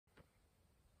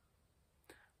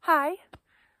Hi,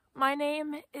 my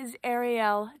name is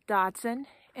Ariel Dodson,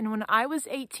 and when I was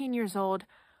 18 years old,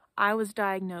 I was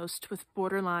diagnosed with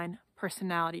borderline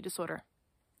personality disorder.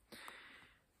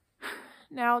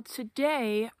 Now,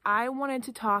 today, I wanted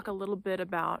to talk a little bit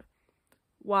about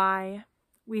why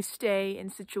we stay in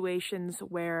situations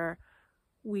where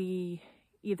we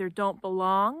either don't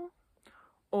belong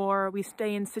or we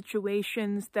stay in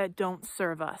situations that don't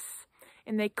serve us,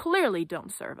 and they clearly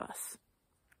don't serve us.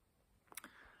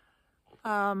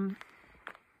 Now,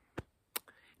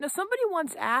 somebody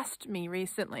once asked me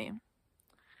recently,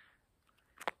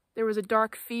 there was a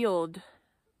dark field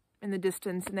in the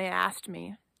distance, and they asked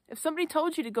me, if somebody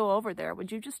told you to go over there,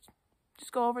 would you just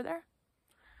go over there?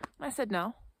 And I said,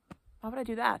 no. Why would I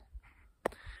do that?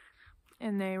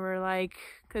 And they were like,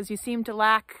 because you seem to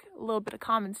lack a little bit of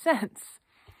common sense.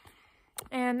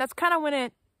 And that's kind of when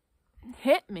it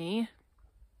hit me.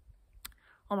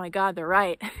 Oh my God, they're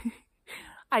right.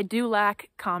 I do lack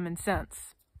common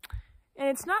sense. And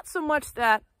it's not so much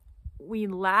that we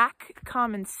lack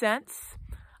common sense.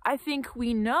 I think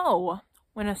we know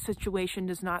when a situation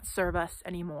does not serve us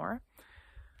anymore,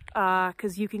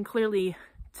 because you can clearly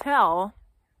tell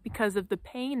because of the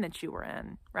pain that you were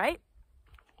in, right?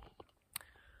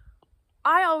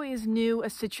 I always knew a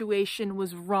situation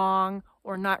was wrong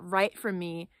or not right for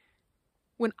me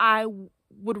when I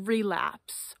would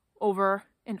relapse over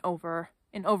and over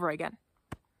and over again.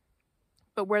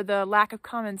 But where the lack of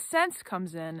common sense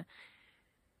comes in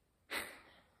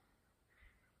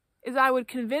is I would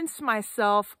convince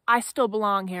myself I still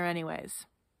belong here anyways.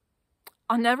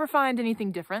 I'll never find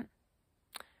anything different.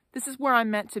 This is where I'm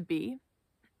meant to be.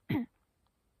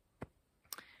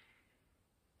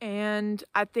 And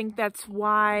I think that's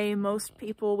why most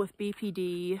people with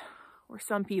BPD, or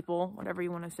some people, whatever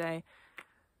you want to say,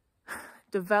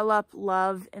 develop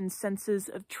love and senses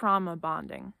of trauma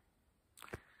bonding.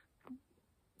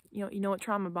 You know what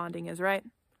trauma bonding is, right?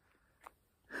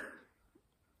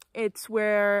 It's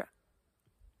where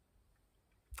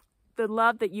the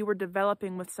love that you were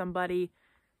developing with somebody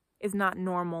is not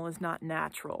normal, is not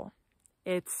natural.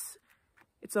 It's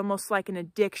almost like an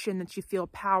addiction that you feel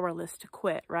powerless to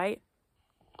quit, right?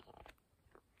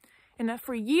 And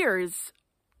for years,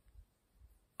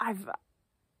 I've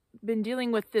been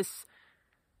dealing with this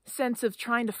sense of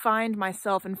trying to find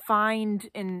myself and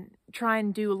try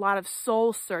and do a lot of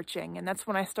soul searching. And that's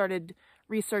when I started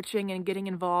researching and getting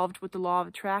involved with the law of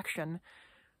attraction.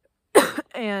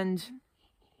 And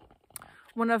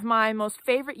one of my most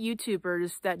favorite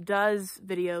YouTubers that does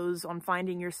videos on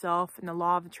finding yourself and the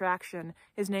law of attraction,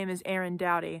 his name is Aaron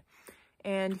Doughty.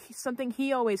 And something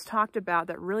he always talked about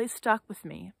that really stuck with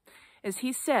me is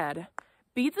he said,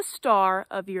 be the star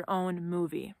of your own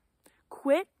movie.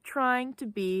 Quit trying to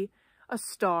be a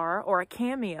star or a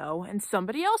cameo in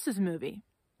somebody else's movie.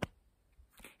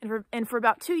 And for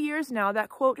about 2 years now, that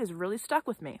quote has really stuck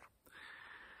with me.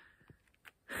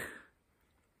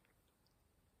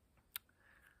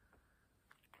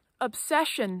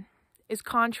 Obsession is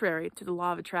contrary to the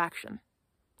law of attraction.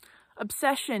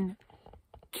 Obsession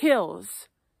kills.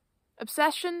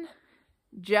 Obsession,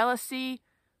 jealousy,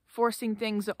 forcing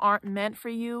things that aren't meant for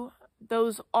you,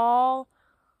 those all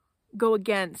go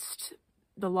against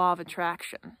the law of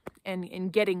attraction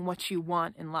and getting what you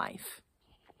want in life.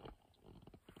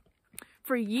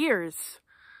 For years,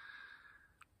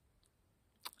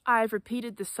 I've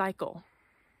repeated the cycle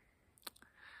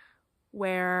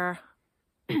where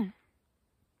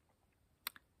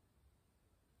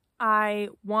I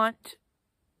want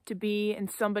to be in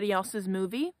somebody else's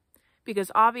movie because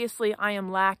obviously I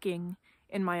am lacking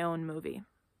in my own movie.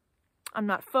 I'm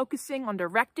not focusing on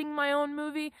directing my own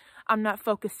movie. I'm not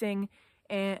focusing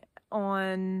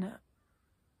on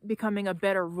becoming a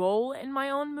better role in my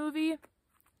own movie.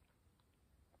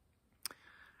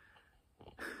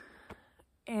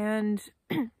 And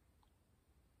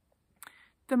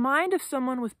the mind of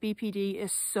someone with BPD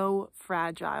is so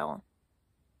fragile.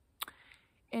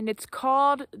 And it's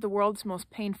called the world's most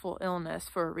painful illness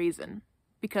for a reason,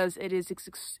 because it is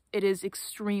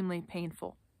extremely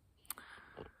painful.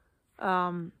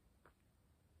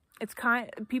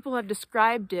 People have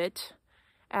described it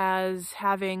as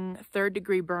having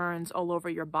third-degree burns all over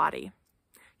your body.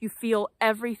 You feel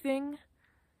everything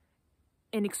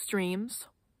in extremes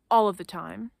all of the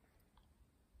time.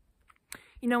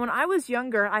 You know, when I was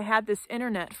younger, I had this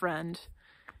internet friend,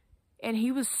 and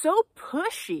he was so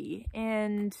pushy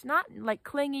and not like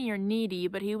clingy or needy,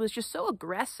 but he was just so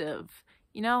aggressive,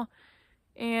 you know,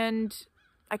 and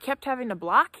I kept having to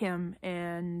block him,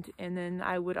 and then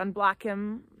I would unblock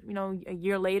him, you know, a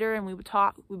year later, and we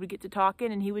would get to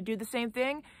talking, and he would do the same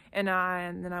thing, and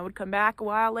then I would come back a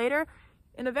while later,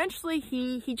 And eventually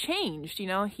he changed, you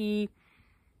know, he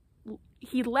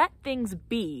let things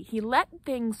be. He let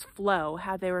things flow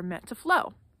how they were meant to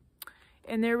flow.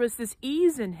 And there was this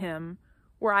ease in him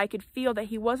where I could feel that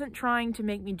he wasn't trying to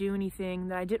make me do anything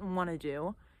that I didn't want to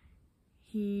do.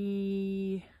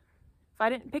 If I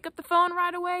didn't pick up the phone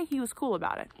right away, he was cool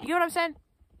about it. You know what I'm saying?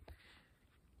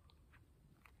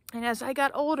 And as I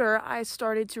got older, I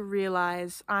started to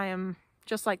realize I am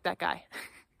just like that guy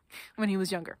when he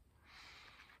was younger.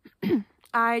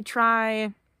 I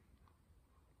try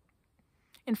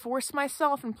and force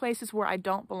myself in places where I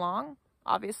don't belong,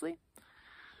 obviously.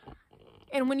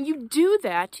 And when you do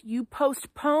that, you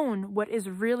postpone what is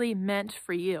really meant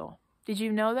for you. Did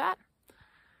you know that?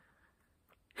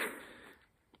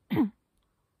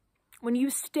 When you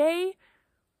stay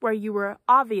where you were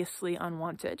obviously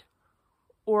unwanted,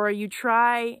 or you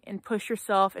try and push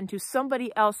yourself into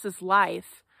somebody else's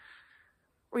life,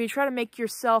 or you try to make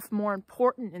yourself more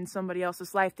important in somebody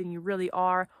else's life than you really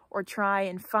are, or try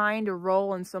and find a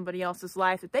role in somebody else's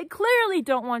life that they clearly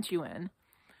don't want you in,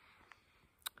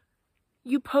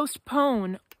 you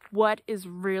postpone what is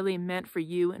really meant for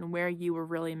you and where you were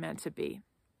really meant to be.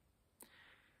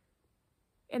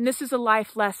 And this is a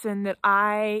life lesson that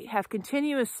I have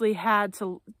continuously had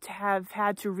to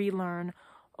relearn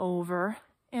over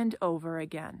and over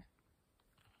again.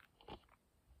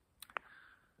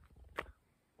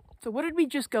 So what did we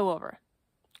just go over?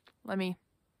 Let me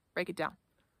break it down.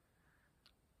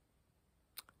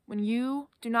 When you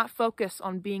do not focus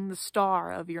on being the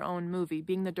star of your own movie,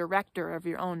 being the director of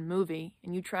your own movie,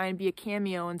 and you try and be a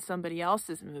cameo in somebody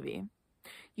else's movie,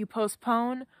 you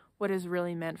postpone what is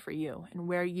really meant for you and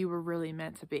where you were really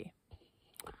meant to be.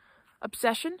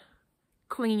 Obsession,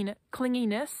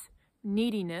 clinginess,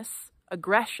 neediness,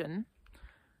 aggression,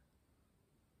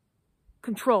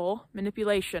 control,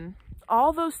 manipulation,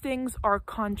 all those things are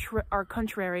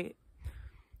contrary.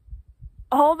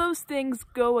 All those things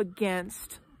go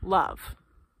against love.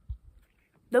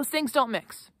 Those things don't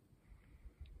mix.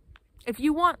 If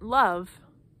you want love,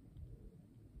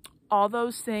 all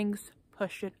those things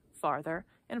push it farther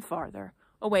and farther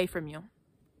away from you.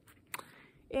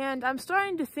 And I'm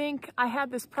starting to think I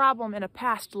had this problem in a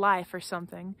past life or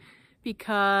something,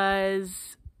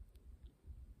 because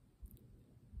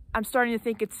I'm starting to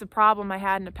think it's a problem I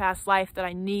had in a past life that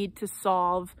I need to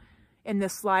solve in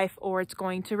this life, or it's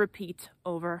going to repeat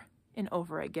over and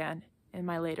over again in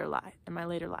my later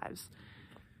lives.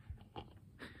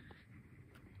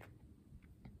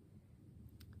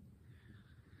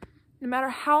 No matter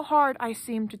how hard I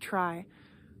seem to try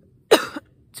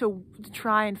to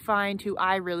try and find who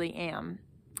I really am,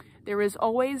 there is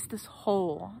always this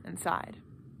hole inside,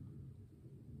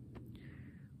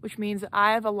 which means that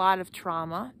I have a lot of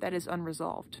trauma that is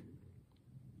unresolved.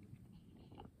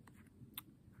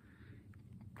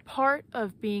 Part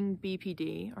of being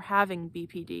BPD, or having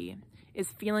BPD,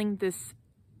 is feeling this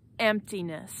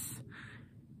emptiness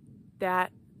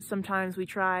that sometimes we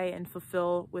try and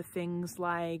fulfill with things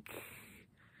like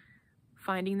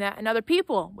finding that in other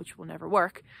people, which will never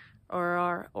work,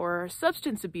 or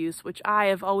substance abuse, which I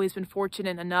have always been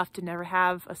fortunate enough to never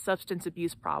have a substance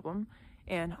abuse problem,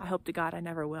 and I hope to God I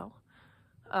never will.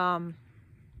 One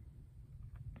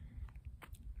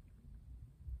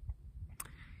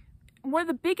of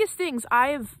the biggest things I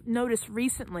have noticed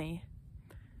recently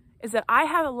is that I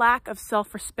have a lack of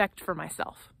self-respect for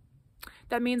myself.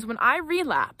 That means when I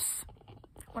relapse,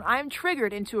 when I'm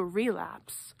triggered into a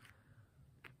relapse,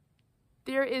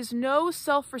 there is no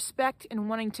self-respect in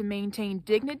wanting to maintain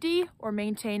dignity or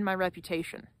maintain my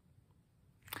reputation.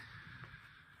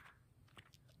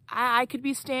 I could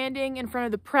be standing in front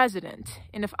of the president,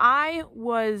 and if I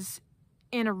was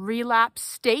in a relapse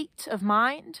state of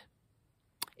mind,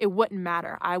 it wouldn't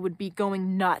matter. I would be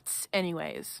going nuts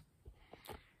anyways.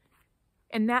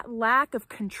 And that lack of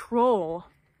control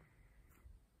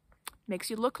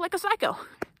makes you look like a psycho.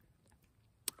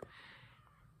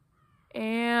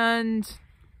 And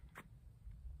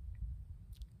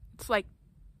it's like,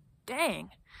 dang,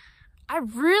 I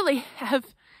really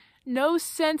have no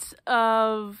sense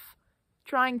of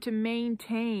trying to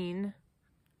maintain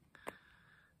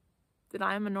that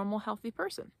I am a normal, healthy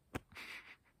person.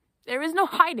 There is no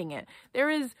hiding it. There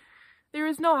is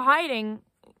no hiding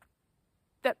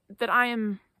that I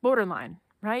am borderline,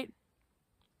 right?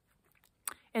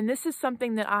 And this is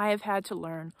something that I have had to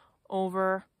learn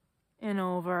over and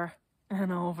over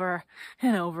and over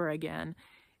and over again.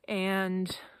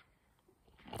 And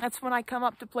that's when I come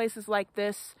up to places like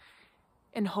this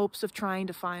in hopes of trying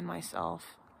to find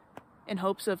myself, in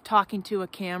hopes of talking to a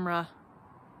camera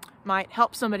might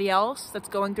help somebody else that's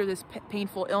going through this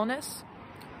painful illness,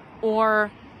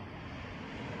 or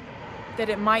that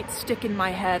it might stick in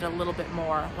my head a little bit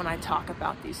more when I talk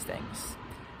about these things.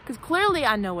 Because clearly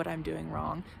I know what I'm doing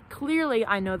wrong. Clearly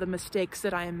I know the mistakes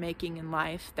that I am making in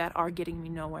life that are getting me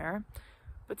nowhere.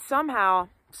 But somehow,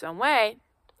 some way,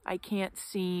 I can't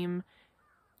seem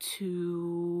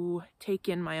to take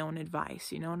in my own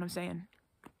advice. You know what I'm saying?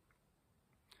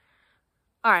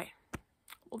 All right.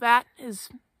 Well, that is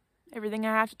everything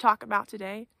I have to talk about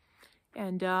today.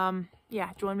 And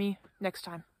yeah, join me next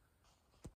time.